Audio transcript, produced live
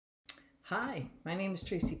Hi, my name is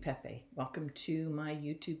Tracy Pepe. Welcome to my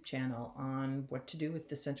YouTube channel on what to do with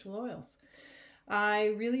essential oils.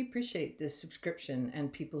 I really appreciate this subscription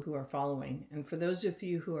and people who are following. And for those of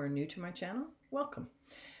you who are new to my channel, welcome.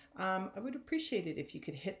 I would appreciate it if you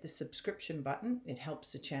could hit the subscription button. It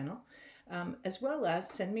helps the channel. As well as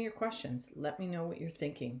send me your questions. Let me know what you're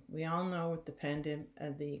thinking. We all know with the pandemic,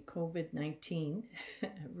 the COVID-19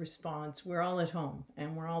 response, we're all at home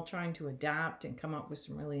and we're all trying to adapt and come up with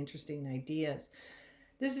some really interesting ideas.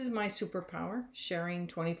 This is my superpower, sharing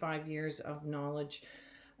 25 years of knowledge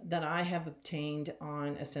that I have obtained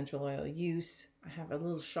on essential oil use. I have a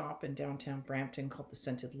little shop in downtown Brampton called the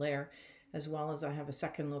Scented Lair, as well as I have a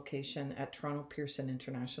second location at Toronto Pearson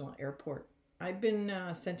International Airport. I've been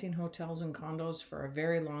scenting hotels and condos for a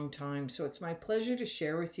very long time, so it's my pleasure to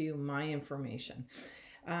share with you my information.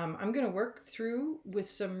 I'm going to work through with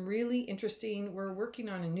some really interesting, we're working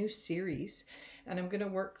on a new series, and I'm going to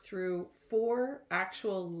work through 4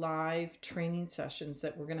 actual live training sessions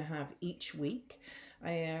that we're going to have each week.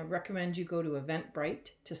 I recommend you go to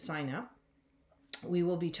Eventbrite to sign up. We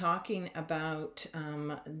will be talking about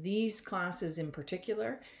these classes in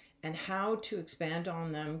particular and how to expand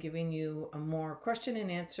on them, giving you a more question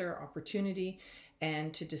and answer opportunity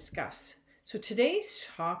and to discuss. So today's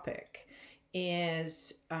topic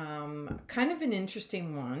is kind of an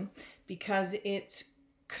interesting one because it's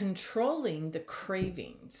controlling the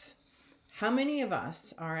cravings. How many of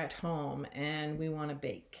us are at home and we want to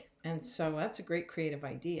bake? And so that's a great creative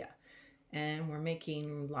idea. And we're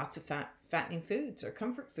making lots of fattening foods or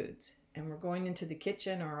comfort foods. And we're going into the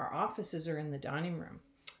kitchen, or our offices are in the dining room.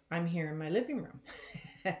 I'm here in my living room.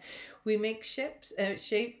 We make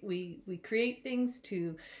we create things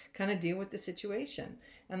to kind of deal with the situation.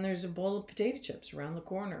 And there's a bowl of potato chips around the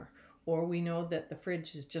corner, or we know that the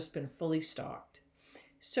fridge has just been fully stocked.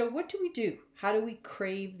 So what do we do? How do we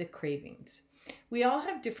crave the cravings? We all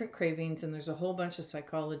have different cravings, and there's a whole bunch of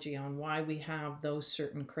psychology on why we have those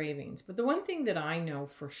certain cravings. But the one thing that I know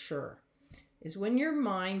for sure is when your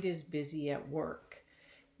mind is busy at work,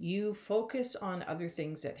 you focus on other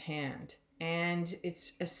things at hand. And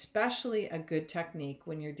it's especially a good technique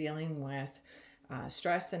when you're dealing with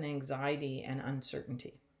stress and anxiety and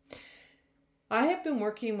uncertainty. I have been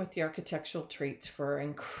working with the architectural traits for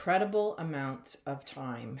incredible amounts of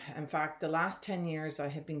time. In fact, the last 10 years, I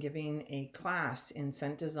have been giving a class in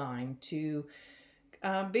scent design to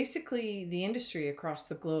basically the industry across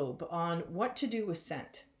the globe on what to do with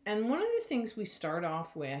scent. And one of the things we start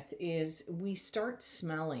off with is we start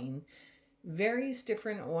smelling various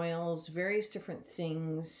different oils, various different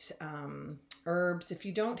things, herbs. If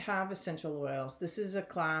you don't have essential oils, this is a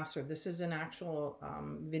class, or this is an actual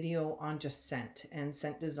video on just scent and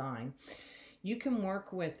scent design. You can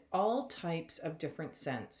work with all types of different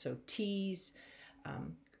scents. So teas,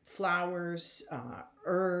 flowers,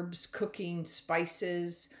 herbs, cooking,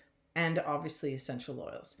 spices, and obviously essential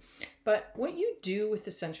oils. But what you do with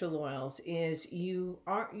essential oils is you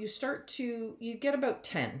get about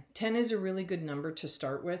 10. 10 is a really good number to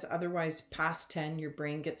start with. Otherwise, past 10, your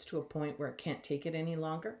brain gets to a point where it can't take it any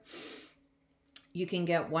longer. You can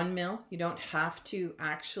get 1 ml. You don't have to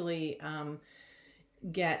actually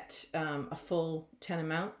get a full 10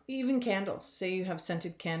 amount. Even candles, say you have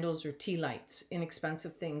scented candles or tea lights,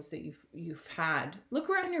 inexpensive things that you've had. Look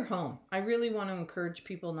around your home. I really want to encourage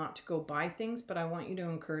people not to go buy things, but I want you to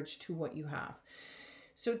encourage to what you have.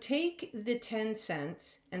 So take the 10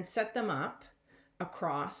 cents and set them up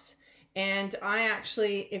across. And I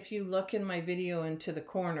actually, if you look in my video into the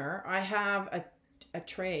corner, I have a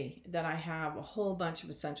tray that I have a whole bunch of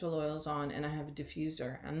essential oils on, and I have a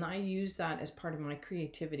diffuser, and I use that as part of my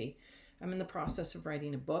creativity. I'm in the process of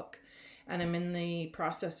writing a book, and I'm in the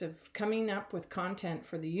process of coming up with content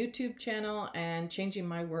for the YouTube channel and changing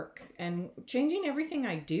my work and changing everything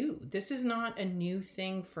I do. This is not a new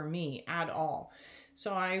thing for me at all.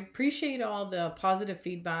 So I appreciate all the positive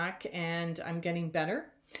feedback, and I'm getting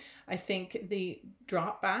better. I think the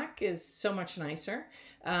drop back is so much nicer.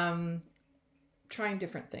 Trying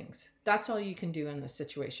different things. That's all you can do in this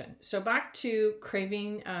situation. So back to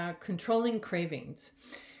controlling cravings.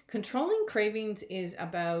 Controlling cravings is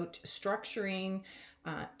about structuring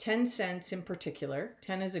 10 cents in particular.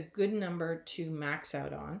 10 is a good number to max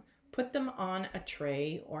out on. Put them on a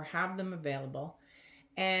tray or have them available.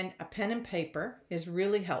 And a pen and paper is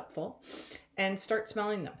really helpful. And start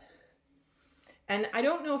smelling them. And I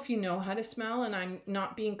don't know if you know how to smell, and I'm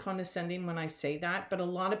not being condescending when I say that, but a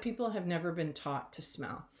lot of people have never been taught to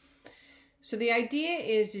smell. So the idea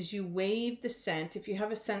is you wave the scent. If you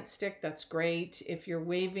have a scent stick, that's great. If you're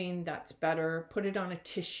waving, that's better. Put it on a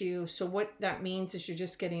tissue. So what that means is you're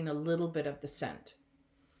just getting a little bit of the scent.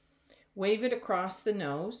 Wave it across the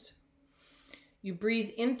nose. You breathe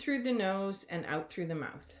in through the nose and out through the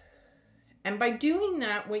mouth. And by doing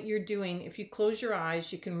that, what you're doing, if you close your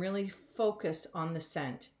eyes, you can really focus on the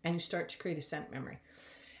scent and you start to create a scent memory.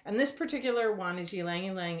 And this particular one is Ylang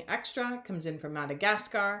Ylang Extra. It comes in from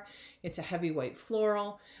Madagascar. It's a heavy white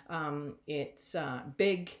floral. It's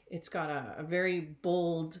big. It's got a very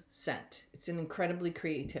bold scent. It's an incredibly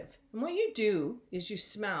creative. And what you do is you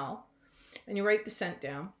smell and you write the scent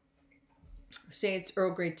down. Say it's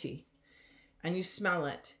Earl Grey tea. And you smell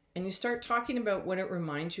it. And you start talking about what it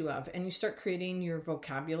reminds you of. And you start creating your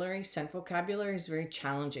vocabulary. Scent vocabulary is very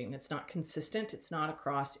challenging. It's not consistent. It's not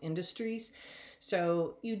across industries.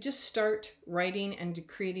 So you just start writing and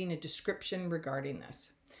creating a description regarding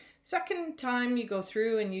this. Second time you go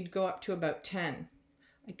through and you'd go up to about 10.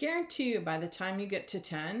 I guarantee you by the time you get to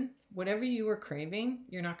 10, whatever you were craving,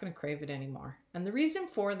 you're not going to crave it anymore. And the reason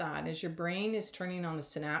for that is your brain is turning on the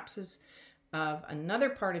synapses of another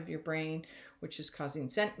part of your brain, which is causing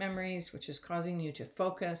scent memories, which is causing you to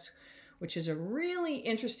focus, which is a really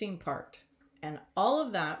interesting part. And all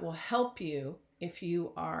of that will help you if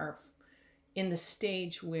you are in the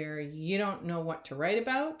stage where you don't know what to write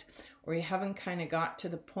about, or you haven't kind of got to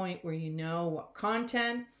the point where you know what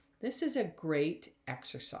content. This is a great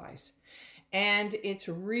exercise. And it's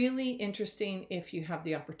really interesting if you have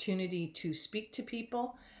the opportunity to speak to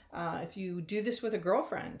people. If you do this with a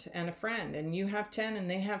girlfriend and a friend and you have 10 and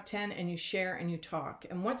they have 10 and you share and you talk.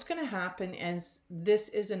 And what's going to happen is this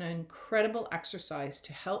is an incredible exercise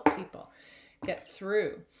to help people get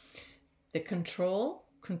through the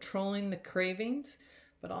controlling the cravings,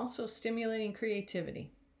 but also stimulating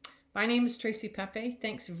creativity. My name is Tracy Pepe.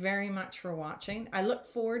 Thanks very much for watching. I look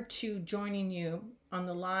forward to joining you on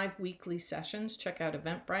the live weekly sessions. Check out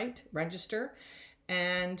Eventbrite, register.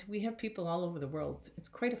 And we have people all over the world. It's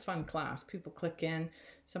quite a fun class. People click in.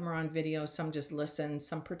 Some are on video. Some just listen.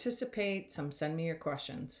 Some participate. Some send me your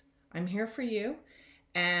questions. I'm here for you.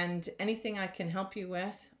 And anything I can help you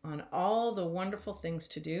with on all the wonderful things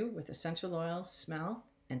to do with essential oils, smell,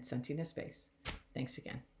 and scenting a space. Thanks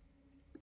again.